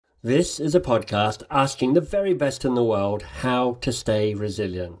This is a podcast asking the very best in the world how to stay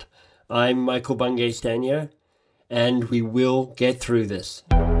resilient. I'm Michael Bungay Stanier, and we will get through this.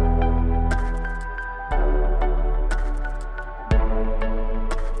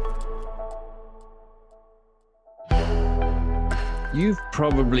 You've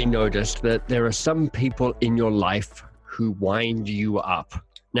probably noticed that there are some people in your life who wind you up.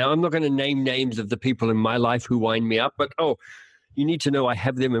 Now, I'm not going to name names of the people in my life who wind me up, but you need to know I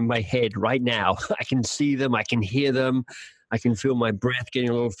have them in my head right now. I can see them, I can hear them, I can feel my breath getting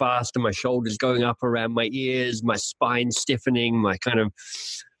a little faster, my shoulders going up around my ears, my spine stiffening, my kind of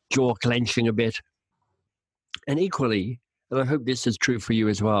jaw clenching a bit. And equally, and I hope this is true for you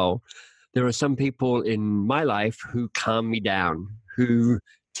as well, there are some people in my life who calm me down, who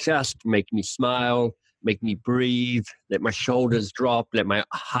just make me smile, make me breathe, let my shoulders drop, let my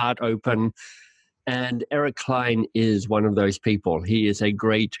heart open. And Eric Klein is one of those people. He is a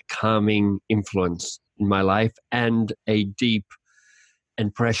great calming influence in my life and a deep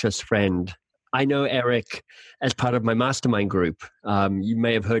and precious friend. I know Eric as part of my mastermind group. You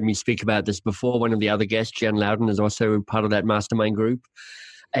may have heard me speak about this before. One of the other guests, Jen Loudon, is also part of that mastermind group.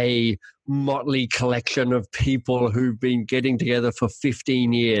 A motley collection of people who've been getting together for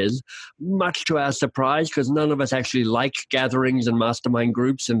 15 years, much to our surprise, because none of us actually like gatherings and mastermind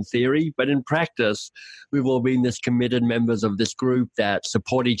groups in theory, but in practice, we've all been this committed members of this group that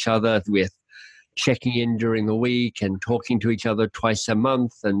support each other with checking in during the week and talking to each other twice a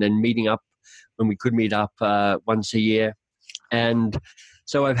month and then meeting up when we could meet up once a year. And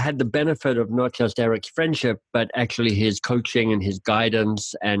so I've had the benefit of not just Eric's friendship, but actually his coaching and his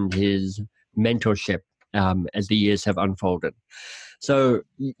guidance and his mentorship as the years have unfolded. So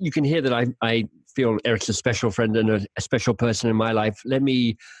you can hear that I feel Eric's a special friend and a special person in my life. Let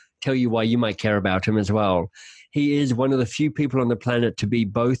me tell you why you might care about him as well. He is one of the few people on the planet to be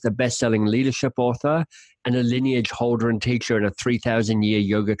both a best-selling leadership author and a lineage holder and teacher in a 3,000-year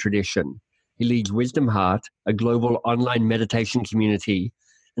yoga tradition. He leads Wisdom Heart, a global online meditation community,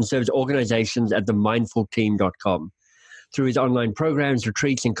 and serves organizations at themindfulteam.com. Through his online programs,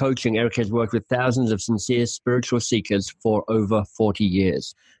 retreats, and coaching, Eric has worked with thousands of sincere spiritual seekers for over 40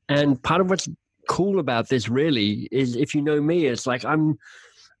 years. And part of what's cool about this really is, if you know me, it's like I'm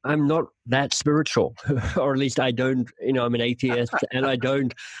not that spiritual, or at least I don't, I'm an atheist and I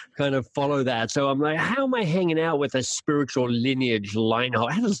don't kind of follow that. So I'm like, how am I hanging out with a spiritual lineage line? How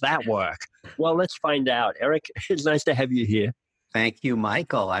does that work? Well, let's find out. Eric, it's nice to have you here. Thank you,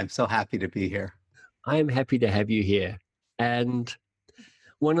 Michael. I'm so happy to be here. I am happy to have you here. And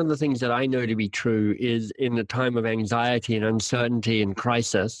one of the things that I know to be true is in a time of anxiety and uncertainty and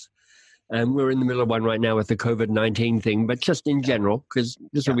crisis, and we're in the middle of one right now with the COVID-19 thing, but just in general, because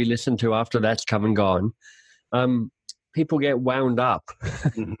this will be listened to after that's come and gone, people get wound up.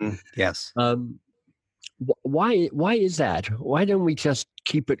 Mm-hmm. Yes. Why is that? Why don't we just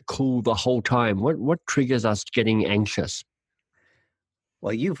keep it cool the whole time? What triggers us getting anxious?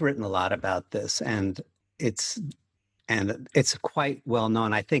 Well, you've written a lot about this, and it's quite well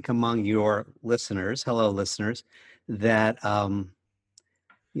known, I think, among your listeners, hello listeners, that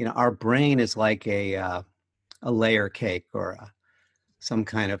our brain is like a layer cake or some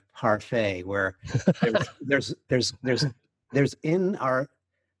kind of parfait where there's in our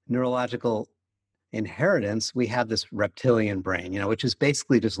neurological inheritance, we have this reptilian brain, which is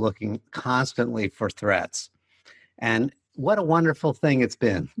basically just looking constantly for threats. And what a wonderful thing it's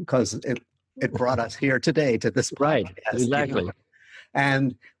been, because it brought us here today to this podcast. Right, exactly.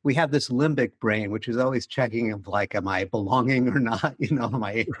 And we have this limbic brain, which is always checking of like, am I belonging or not? Am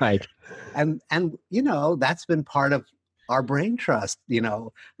I right? And that's been part of our brain trust.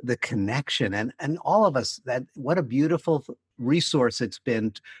 The connection and all of us. That what a beautiful resource it's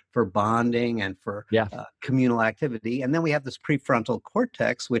been for bonding and for communal activity. And then we have this prefrontal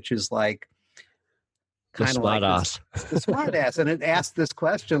cortex, which is like kind of like the smart ass, and it asks this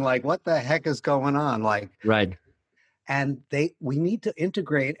question like, what the heck is going on? Like, right. And we need to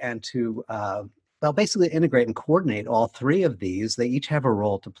integrate and to, basically integrate and coordinate all three of these. They each have a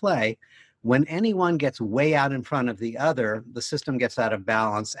role to play. When anyone gets way out in front of the other, the system gets out of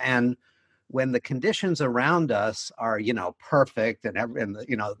balance. And when the conditions around us are, perfect and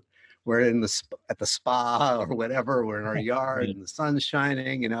we're at the spa or whatever, we're in our yard and the sun's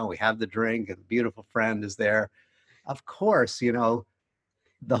shining, we have the drink and a beautiful friend is there. Of course, the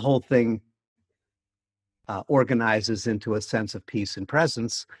whole thing organizes into a sense of peace and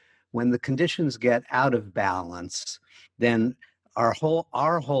presence. When the conditions get out of balance, then our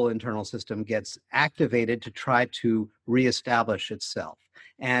whole internal system gets activated to try to reestablish itself.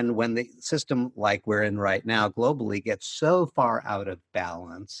 And when the system like we're in right now globally gets so far out of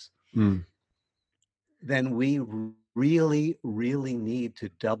balance, then we really, really need to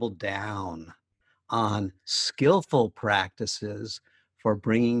double down on skillful practices for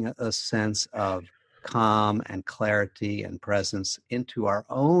bringing a sense of calm and clarity and presence into our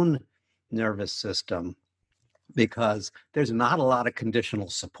own nervous system, because there's not a lot of conditional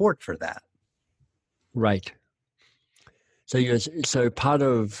support for that. Right. So part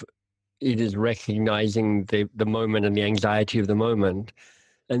of it is recognizing the moment and the anxiety of the moment,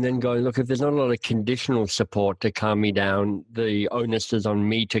 and then going, look, if there's not a lot of conditional support to calm me down, the onus is on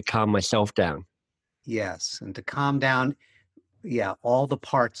me to calm myself down. Yes, and to calm down, all the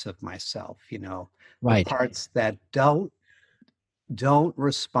parts of myself, Right. the parts that don't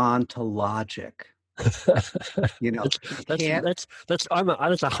respond to logic. That's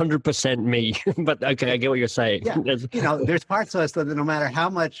 100% me. But okay, I get what you're saying. Yeah, there's parts of us that no matter how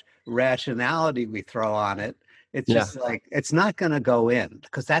much rationality we throw on it, it's just like it's not going to go in,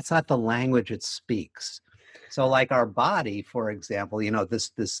 because that's not the language it speaks. So, like our body, for example,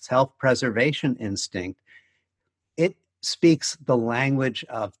 this self-preservation instinct, it speaks the language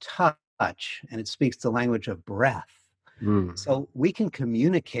of touch, and it speaks the language of breath. So we can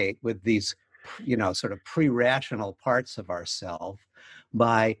communicate with these, sort of pre-rational parts of ourselves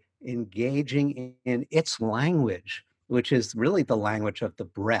by engaging in its language, which is really the language of the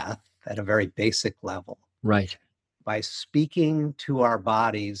breath at a very basic level. Right. By speaking to our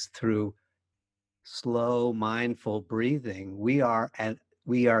bodies through slow, mindful breathing, we are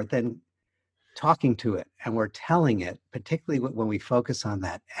then talking to it, and we're telling it, particularly when we focus on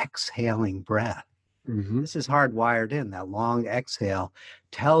that exhaling breath. This is hardwired in. That long exhale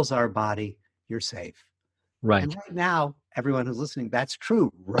tells our body, you're safe. Right. And right now, everyone who's listening, that's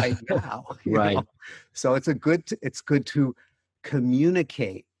true right now. Right. So it's good to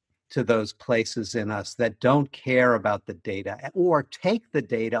communicate to those places in us that don't care about the data, or take the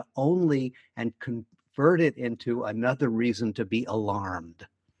data only and convert it into another reason to be alarmed.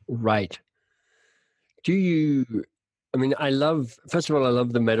 Right. First of all, I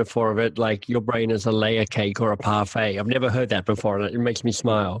love the metaphor of it, like your brain is a layer cake or a parfait. I've never heard that before, and it makes me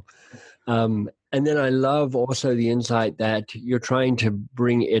smile. And then I love also the insight that you're trying to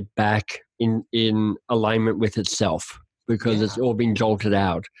bring it back in alignment with itself, because it's all been jolted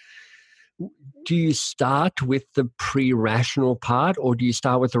out. Do you start with the pre-rational part, or do you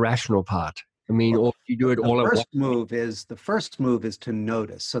start with the rational part? Or do you do it all at once? The first move is to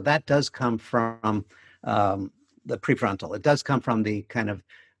notice. So that does come from the prefrontal. It does come from the kind of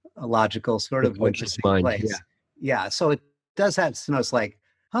logical sort of witnessing place. Yeah. So it does have, it's like,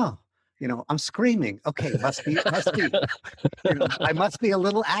 I'm screaming. Okay, must be, I must be a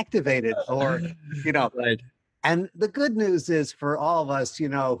little activated, or, Right. And the good news is, for all of us,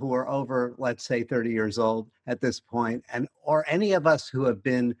 who are over, let's say, 30 years old at this point, or any of us who have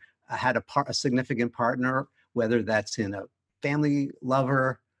had a significant partner, whether that's in a family,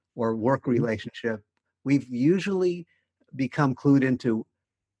 lover, or work relationship, we've usually become clued into,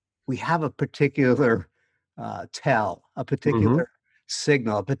 we have a particular a particular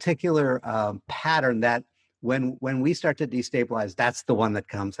signal, a particular pattern that when we start to destabilize, that's the one that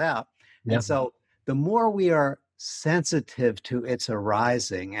comes out. Yeah. And so the more we are sensitive to its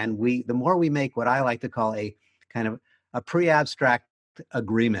arising, and the more we make what I like to call a kind of a pre-abstract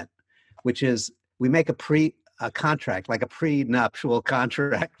agreement, which is we make a contract, like a prenuptial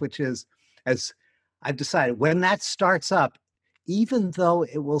contract, which is, as I've decided, when that starts up, even though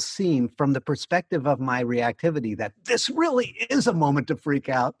it will seem from the perspective of my reactivity that this really is a moment to freak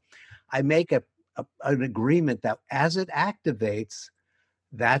out, I make an agreement that as it activates,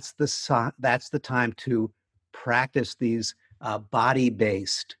 that's the time to practice these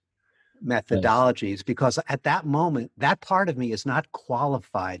body-based methodologies, because at that moment, that part of me is not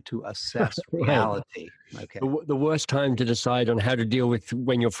qualified to assess reality. Right. Okay. The worst time to decide on how to deal with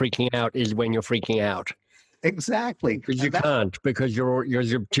when you're freaking out is when you're freaking out. Exactly. Because you can't, because you're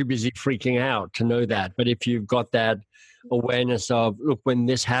too busy freaking out to know that. But if you've got that awareness of, look, when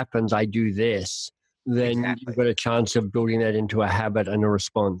this happens, I do this, then you've got a chance of building that into a habit and a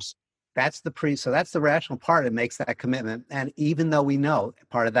response. So that's the rational part. It makes that commitment. And even though we know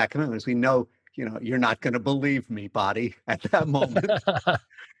part of that commitment is, we know, you're not going to believe me, body, at that moment.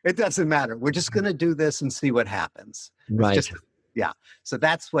 It doesn't matter. We're just going to do this and see what happens. Right. So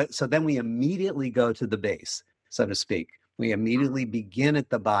so then we immediately go to the base, so to speak. We immediately begin at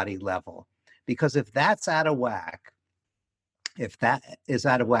the body level, because if that's out of whack,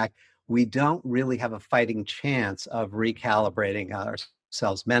 we don't really have a fighting chance of recalibrating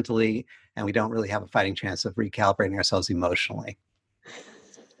ourselves mentally, and we don't really have a fighting chance of recalibrating ourselves emotionally.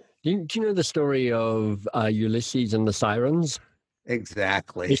 Do you know the story of Ulysses and the sirens?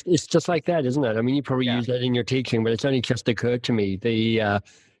 Exactly. It's just like that, isn't it? I mean, you probably Yeah. use that in your teaching, but it's only just occurred to me.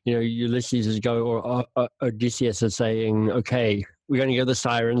 Ulysses is going, or Odysseus is saying, okay, we're going to go the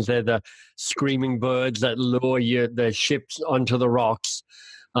sirens. They're the screaming birds that lure the ships onto the rocks.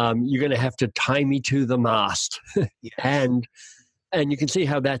 You're going to have to tie me to the mast. Yes. And you can see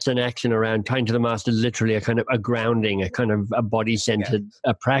how that's an action around tying to the mast is literally a kind of a grounding, a kind of a body-centered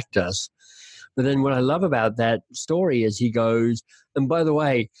practice. But then what I love about that story is he goes, and by the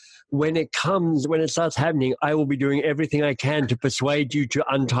way, when it starts happening, I will be doing everything I can to persuade you to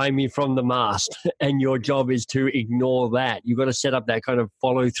untie me from the mast. And your job is to ignore that. You've got to set up that kind of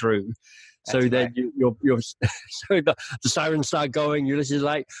follow through. So That's that right. you're so the sirens start going. Ulysses is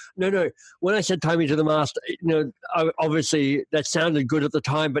like, no. When I said tie me to the mast, obviously that sounded good at the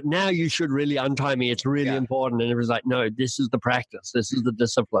time, but now you should really untie me. It's really Yeah. important. And it was like, no, this is the practice. This is the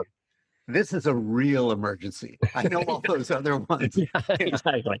discipline. This is a real emergency. I know all those other ones. Yeah,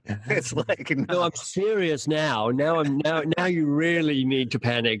 exactly. It's like, No, no. I'm serious now. Now you really need to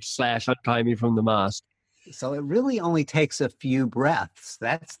panic / untie me from the mast. So it really only takes a few breaths.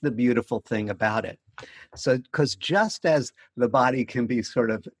 That's the beautiful thing about it. So, because just as the body can be sort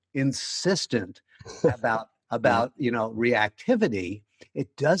of insistent about reactivity,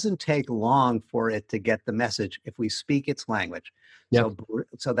 it doesn't take long for it to get the message if we speak its language. Yep.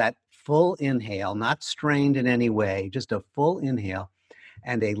 So that full inhale, not strained in any way, just a full inhale,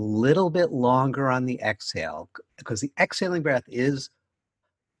 and a little bit longer on the exhale, because the exhaling breath is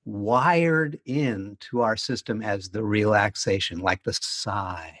wired into our system as the relaxation, like the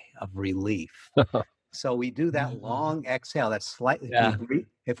sigh of relief. So we do that long exhale. That's slightly, Yeah.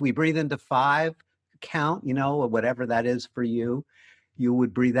 if we breathe into 5 count, or whatever that is for you, you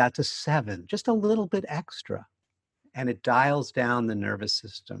would breathe out to 7, just a little bit extra. And it dials down the nervous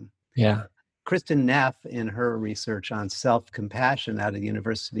system. Yeah. Kristen Neff, in her research on self-compassion out of the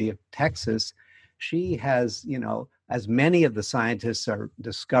University of Texas, she has, as many of the scientists are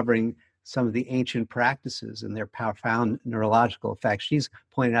discovering some of the ancient practices and their profound neurological effects, she's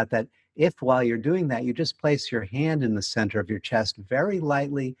pointed out that if while you're doing that, you just place your hand in the center of your chest very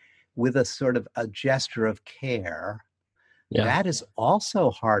lightly with a sort of a gesture of care, that is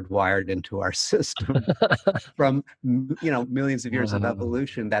also hardwired into our system from millions of years of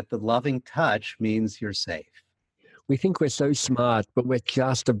evolution, that the loving touch means you're safe. We think we're so smart, but we're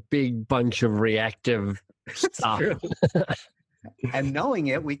just a big bunch of reactive stuff. And knowing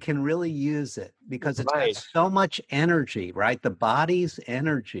it, we can really use it because it's got so much energy, right? The body's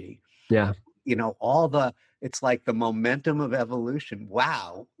energy. Yeah. It's like the momentum of evolution.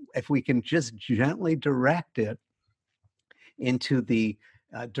 Wow. If we can just gently direct it into the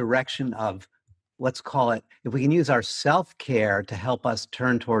direction of, let's call it, if we can use our self-care to help us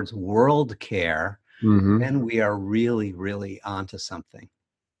turn towards world care, then we are really, really onto something.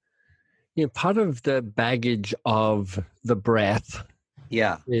 Part of the baggage of the breath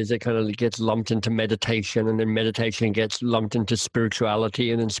is it kind of gets lumped into meditation, and then meditation gets lumped into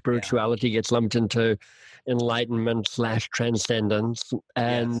spirituality, and then spirituality gets lumped into enlightenment / transcendence.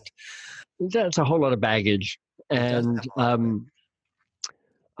 And that's a whole lot of baggage. And I'm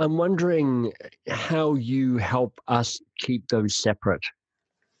wondering how you help us keep those separate.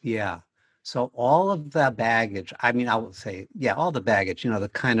 Yeah. So all of the baggage, I would say, all the baggage, the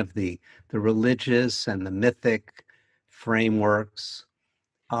kind of the religious and the mythic frameworks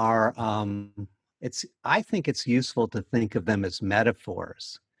are, I think it's useful to think of them as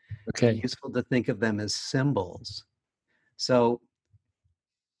metaphors. Okay. It's useful to think of them as symbols. So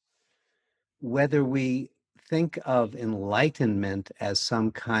whether we think of enlightenment as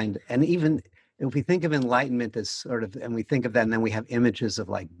some kind, and even if we think of enlightenment as sort of, and we think of that, and then we have images of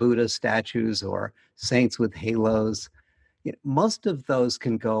like Buddha statues or saints with halos, most of those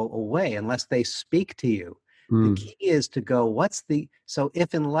can go away unless they speak to you. The key is to go, so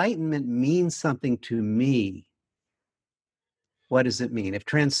if enlightenment means something to me, what does it mean? If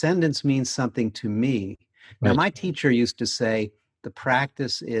transcendence means something to me, now my teacher used to say, the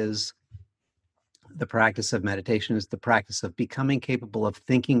practice of meditation is the practice of becoming capable of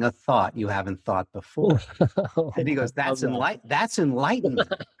thinking a thought you haven't thought before. And he goes, that's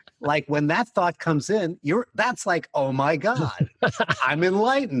enlightenment. Like when that thought comes in, that's like, oh my God, I'm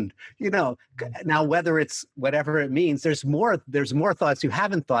enlightened. Now whether it's whatever it means, there's more thoughts you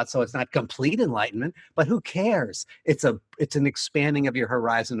haven't thought, so it's not complete enlightenment, but who cares? It's an expanding of your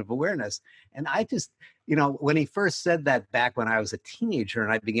horizon of awareness. And I just, when he first said that back when I was a teenager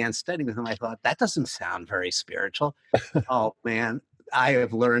and I began studying with him, I thought, that doesn't sound very spiritual. Oh man, I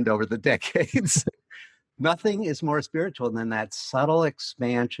have learned over the decades Nothing is more spiritual than that subtle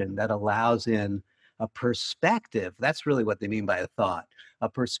expansion that allows in a perspective. That's really what they mean by a thought, a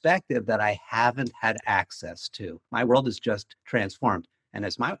perspective that I haven't had access to. My world is just transformed, and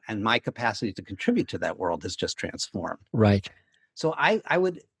my capacity to contribute to that world is just transformed. Right. So I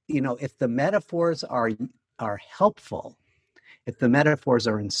would, if the metaphors are helpful, if the metaphors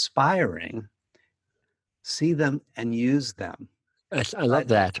are inspiring, see them and use them. I love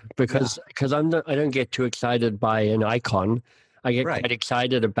that because I don't get too excited by an icon. I get quite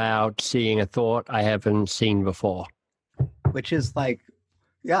excited about seeing a thought I haven't seen before. Which is like,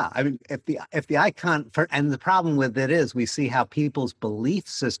 I mean, if the icon and the problem with it is we see how people's belief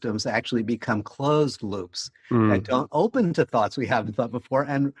systems actually become closed loops that don't open to thoughts we haven't thought before,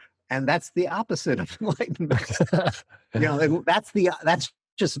 and that's the opposite of enlightenment.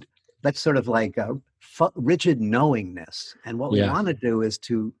 That's sort of like a rigid knowingness, and what we want to do is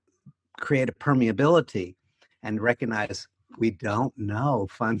to create a permeability and recognize we don't know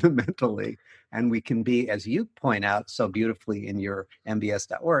fundamentally, and we can be, as you point out so beautifully in your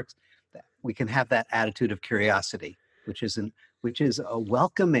mbs.org, that we can have that attitude of curiosity, which is a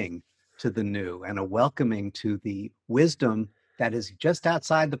welcoming to the new and a welcoming to the wisdom that is just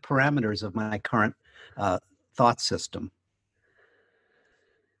outside the parameters of my current thought system.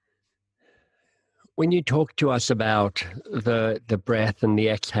 When you talk to us about the breath and the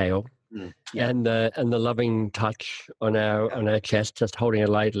exhale and the loving touch on our chest, just holding it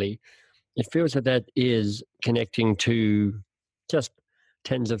lightly, it feels that is connecting to just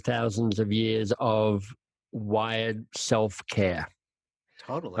tens of thousands of years of wired self-care.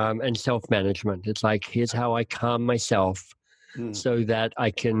 Totally. And self-management. It's like, here's how I calm myself so that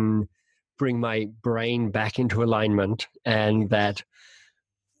I can bring my brain back into alignment, and that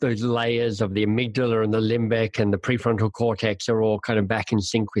those layers of the amygdala and the limbic and the prefrontal cortex are all kind of back in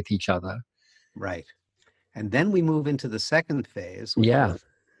sync with each other. Right. And then we move into the second phase. The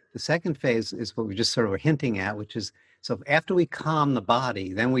second phase is what we just sort of were hinting at, which is, so after we calm the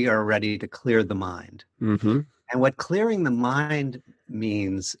body, then we are ready to clear the mind. Mm-hmm. And what clearing the mind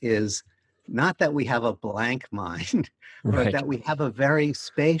means is not that we have a blank mind, but that we have a very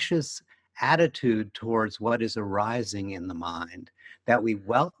spacious attitude towards what is arising in the mind, that we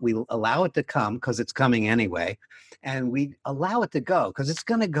allow it to come because it's coming anyway, and we allow it to go because it's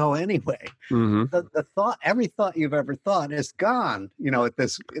going to go anyway. Mm-hmm. Every thought you've ever thought is gone.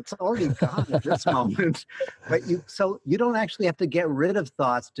 It's already gone at this moment. But you don't actually have to get rid of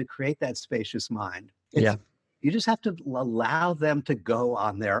thoughts to create that spacious mind. You just have to allow them to go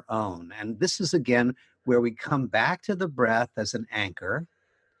on their own. And this is, again, where we come back to the breath as an anchor,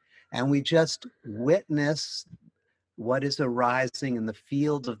 and we just witness what is arising in the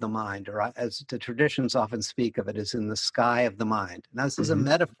field of the mind, or as the traditions often speak of it, is in the sky of the mind. Now, this is a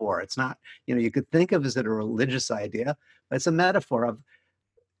metaphor. It's not, you could think of it as a religious idea, but it's a metaphor of,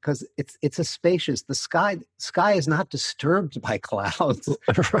 because it's a spacious, the sky is not disturbed by clouds.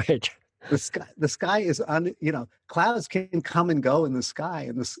 Right. The sky is clouds can come and go in the sky,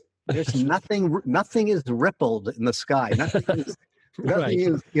 and there's nothing is rippled in the sky. Nothing is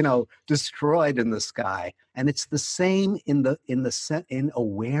destroyed in the sky. And it's the same in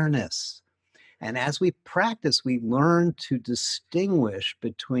awareness. And as we practice, we learn to distinguish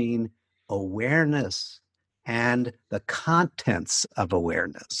between awareness and the contents of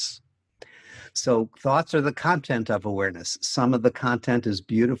awareness. So thoughts are the content of awareness. Some of the content is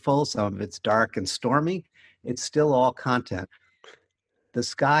beautiful, some of it's dark and stormy. It's still all content. The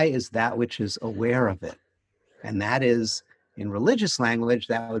sky is that which is aware of it. And that is, in religious language,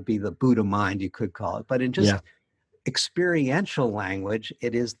 that would be the Buddha mind, you could call it. But in just experiential language,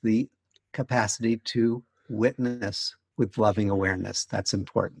 it is the capacity to witness with loving awareness. That's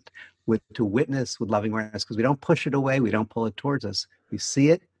important. To witness with loving awareness, because we don't push it away, we don't pull it towards us. We see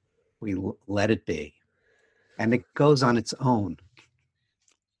it, we let it be. And it goes on its own.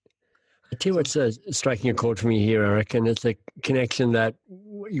 I tell you what's striking a chord for me here, Eric, and it's a connection that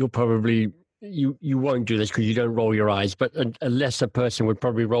you'll probably, you won't do this because you don't roll your eyes, but a lesser person would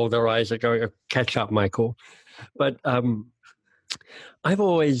probably roll their eyes and go, catch up, Michael. But I've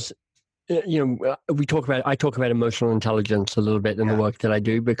always, I talk about emotional intelligence a little bit in the work that I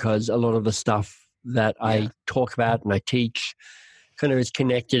do, because a lot of the stuff that I talk about and I teach kind of is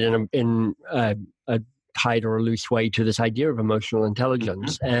connected in a tight or a loose way to this idea of emotional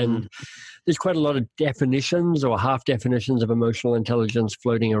intelligence. And there's quite a lot of definitions or half definitions of emotional intelligence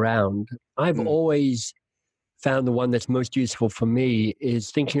floating around. I've always found the one that's most useful for me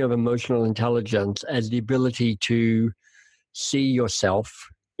is thinking of emotional intelligence as the ability to see yourself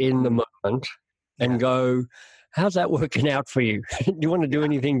in the moment and go, how's that working out for you? Do you want to do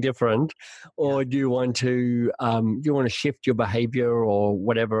anything different, or do you want to shift your behavior or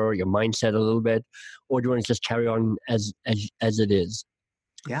whatever, your mindset a little bit, or do you want to just carry on as it is?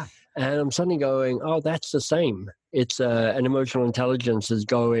 Yeah. And I'm suddenly going, oh, that's the same. It's an emotional intelligence is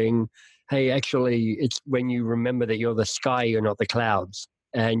going, hey, actually, it's when you remember that you're the sky, you're not the clouds.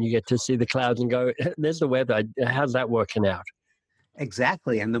 And you get to see the clouds and go, there's the weather. How's that working out?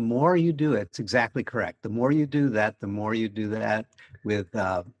 Exactly. And the more you do it, it's exactly correct. The more you do that with,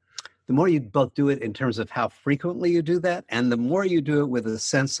 the more you both do it in terms of how frequently you do that, and the more you do it with a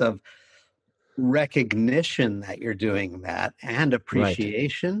sense of recognition that you're doing that and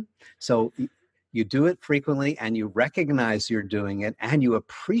appreciation. Right. So you do it frequently and you recognize you're doing it and you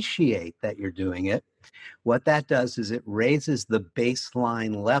appreciate that you're doing it. What that does is it raises the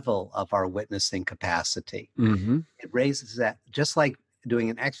baseline level of our witnessing capacity. Mm-hmm. It raises that, just like doing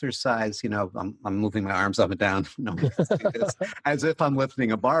an exercise, I'm moving my arms up and down as if I'm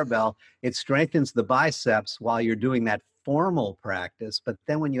lifting a barbell. It strengthens the biceps while you're doing that formal practice. But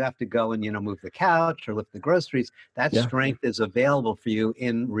then when you have to go and, move the couch or lift the groceries, that strength is available for you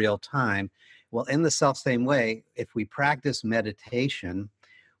in real time. Well, in the self-same way, if we practice meditation,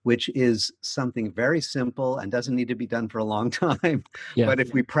 which is something very simple and doesn't need to be done for a long time. Yeah. But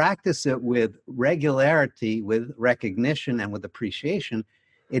if we practice it with regularity, with recognition, and with appreciation,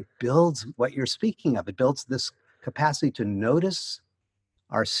 it builds what you're speaking of. It builds this capacity to notice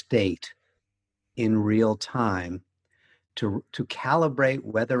our state in real time, to calibrate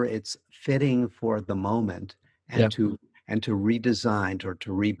whether it's fitting for the moment, and to redesign or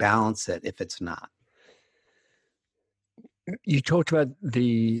to rebalance it if it's not. You talked about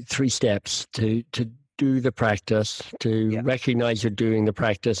the 3 steps to do the practice, to recognize you're doing the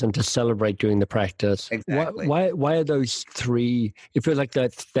practice, and to celebrate doing the practice. Exactly. Why are those 3? It feels like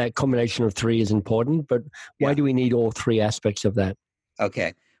that combination of 3 is important, but why do we need all 3 aspects of that?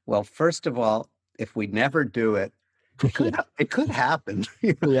 Okay. Well, first of all, if we never do it, it could happen.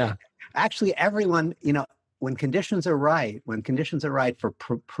 Yeah. Actually, everyone, when conditions are right for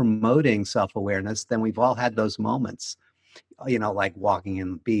promoting self-awareness, then we've all had those moments. Like walking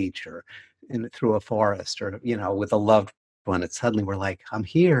in the beach or through a forest or, with a loved one. It's suddenly we're like, I'm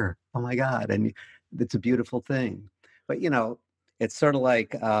here. Oh my God. And it's a beautiful thing. But, it's sort of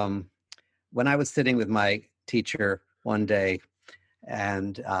like when I was sitting with my teacher one day,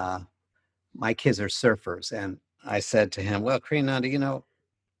 and my kids are surfers. And I said to him, well, Kriyananda,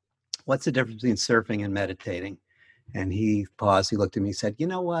 what's the difference between surfing and meditating? And he paused. He looked at me and said, you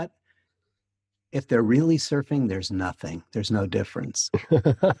know what? If they're really surfing, there's nothing. There's no difference.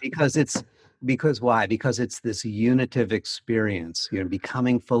 Because why? Because it's this unitive experience,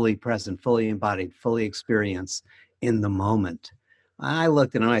 becoming fully present, fully embodied, fully experienced in the moment. I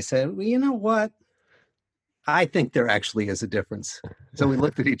looked at him and I said, well, you know what? I think there actually is a difference. So we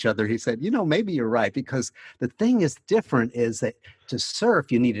looked at each other. He said, maybe you're right, because the thing is different is that to surf,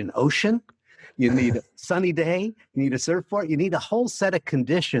 you need an ocean. You need a sunny day, you need a surfboard, you need a whole set of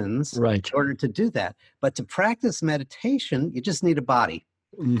conditions in order to do that. But to practice meditation, you just need a body.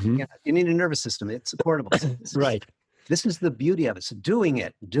 Mm-hmm. You need a nervous system. It's supportable. This is the beauty of it. So doing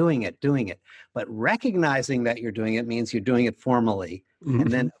it. But recognizing that you're doing it means you're doing it formally.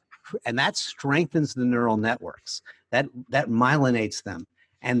 Mm-hmm. And that strengthens the neural networks. That myelinates them.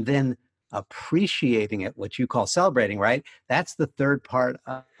 And then appreciating it, what you call celebrating, right? That's the third part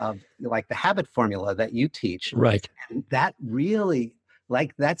of like the habit formula that you teach. Right. And that really,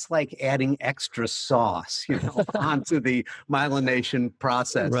 that's like adding extra sauce, onto the myelination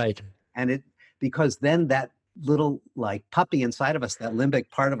process. Right. And because then that little puppy inside of us, that limbic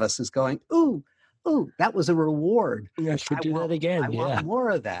part of us is going, ooh, that was a reward. I should do that again. I want more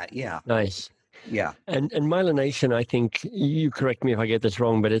of that. Yeah. Nice. Yeah. And myelination, I think, you correct me if I get this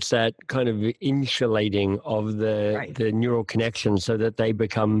wrong, but it's that kind of insulating of the neural connections so that they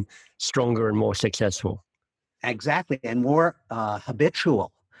become stronger and more successful. Exactly. And more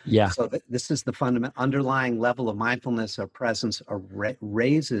habitual. Yeah. So this is the fundamental underlying level of mindfulness or presence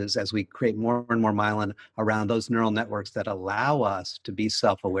raises as we create more and more myelin around those neural networks that allow us to be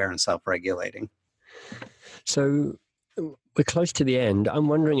self-aware and self-regulating. So we're close to the end. I'm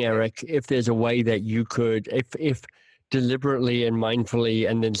wondering, Eric, if there's a way that you could, if deliberately and mindfully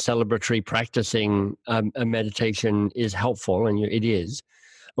and then celebratory practicing a meditation is helpful, and it is,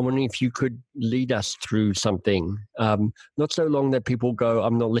 I'm wondering if you could lead us through something, not so long that people go,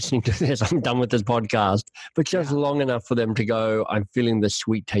 I'm not listening to this, I'm done with this podcast, but just long enough for them to go, I'm feeling the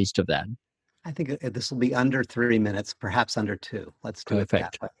sweet taste of that. I think this will be under 3 minutes, perhaps under 2. Let's do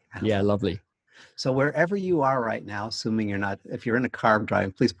Perfect. it that way. Yeah, lovely. So wherever you are right now, assuming you're not, if you're in a car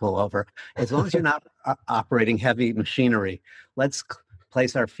driving, please pull over. As long as you're not operating heavy machinery, let's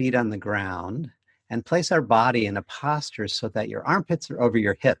place our feet on the ground and place our body in a posture so that your armpits are over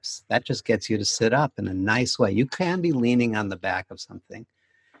your hips. That just gets you to sit up in a nice way. You can be leaning on the back of something.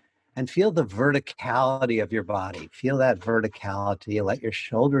 And feel the verticality of your body. Feel that verticality. Let your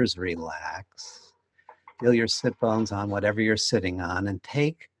shoulders relax. Feel your sit bones on whatever you're sitting on, and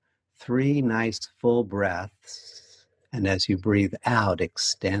take 3 nice full breaths. And as you breathe out,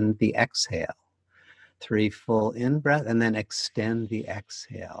 extend the exhale. 3 full in breath, and then extend the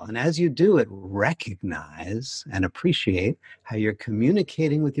exhale. And as you do it, recognize and appreciate how you're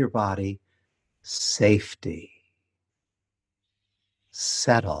communicating with your body safety,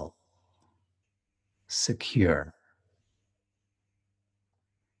 settle, secure.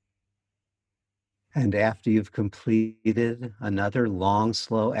 And after you've completed another long,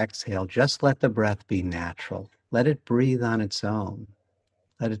 slow exhale, just let the breath be natural. Let it breathe on its own.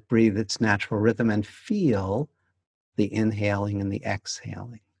 Let it breathe its natural rhythm, and feel the inhaling and the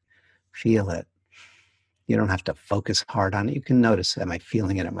exhaling. Feel it. You don't have to focus hard on it. You can notice, am I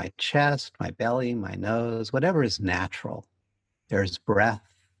feeling it in my chest, my belly, my nose, whatever is natural. There's breath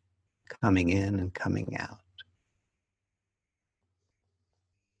coming in and coming out.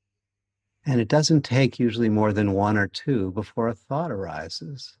 And it doesn't take usually more than 1 or 2 before a thought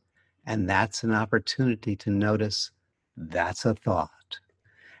arises. And that's an opportunity to notice that's a thought.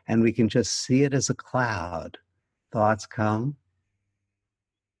 And we can just see it as a cloud. Thoughts come,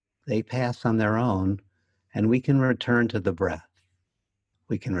 they pass on their own, and we can return to the breath.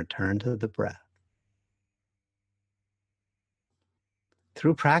 We can return to the breath.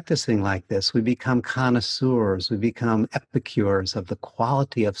 Through practicing like this, we become connoisseurs, we become epicures of the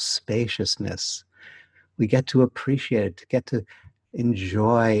quality of spaciousness. We get to appreciate it, to get to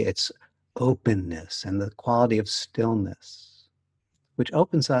enjoy its openness and the quality of stillness, which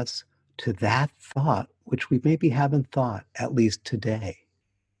opens us to that thought which we maybe haven't thought, at least today.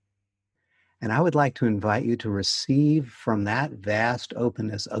 And I would like to invite you to receive from that vast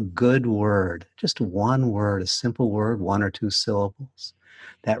openness a good word, just one word, a simple word, 1 or 2 syllables,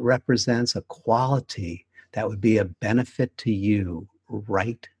 that represents a quality that would be a benefit to you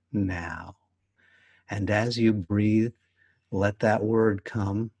right now. And as you breathe, let that word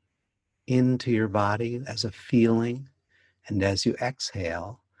come into your body as a feeling. And as you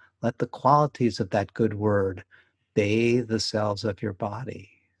exhale, let the qualities of that good word bathe the cells of your body.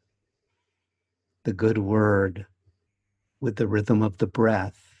 The good word, with the rhythm of the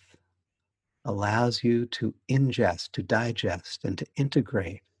breath, allows you to ingest, to digest, and to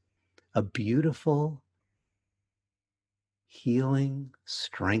integrate a beautiful, healing,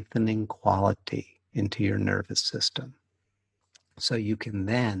 strengthening quality into your nervous system. So you can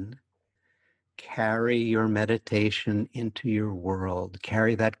then carry your meditation into your world,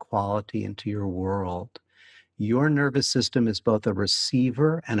 carry that quality into your world. Your nervous system is both a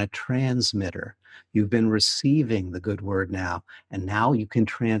receiver and a transmitter. You've been receiving the good word now, and now you can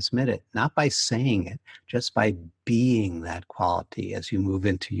transmit it, not by saying it, just by being that quality as you move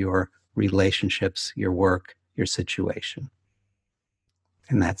into your relationships, your work, your situation.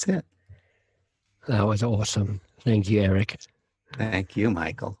 And that's it. That was awesome. Thank you, Eric. Thank you,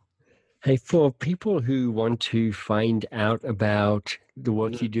 Michael. Hey, for people who want to find out about the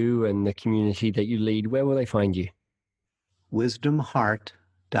work you do and the community that you lead, where will they find you?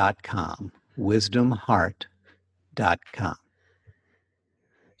 Wisdomheart.com. Wisdomheart.com.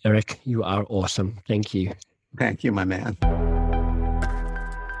 Eric, you are awesome. Thank you. Thank you, my man.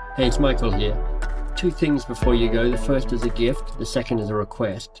 Hey, it's Michael here. 2 things before you go. The first is a gift. The second is a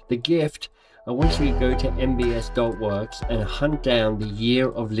request. The gift, I want you to go to mbs.works and hunt down The Year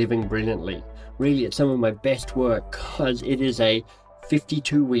of Living Brilliantly. Really, it's some of my best work because it is a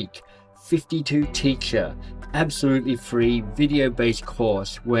 52-week, 52-teacher, absolutely free video-based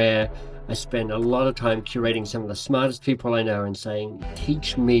course where I spend a lot of time curating some of the smartest people I know and saying,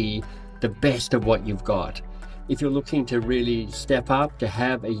 teach me the best of what you've got. If you're looking to really step up, to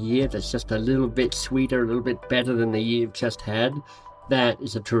have a year that's just a little bit sweeter, a little bit better than the year you've just had, that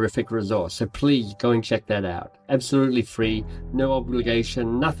is a terrific resource. So please go and check that out. Absolutely free, no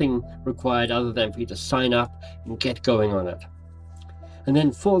obligation, nothing required other than for you to sign up and get going on it. And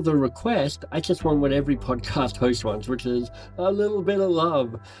then for the request, I just want what every podcast host wants, which is a little bit of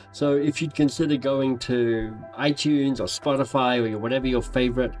love. So if you'd consider going to iTunes or Spotify or whatever your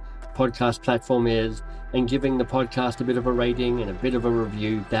favorite podcast platform is and giving the podcast a bit of a rating and a bit of a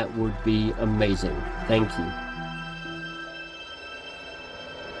review, that would be amazing. Thank you.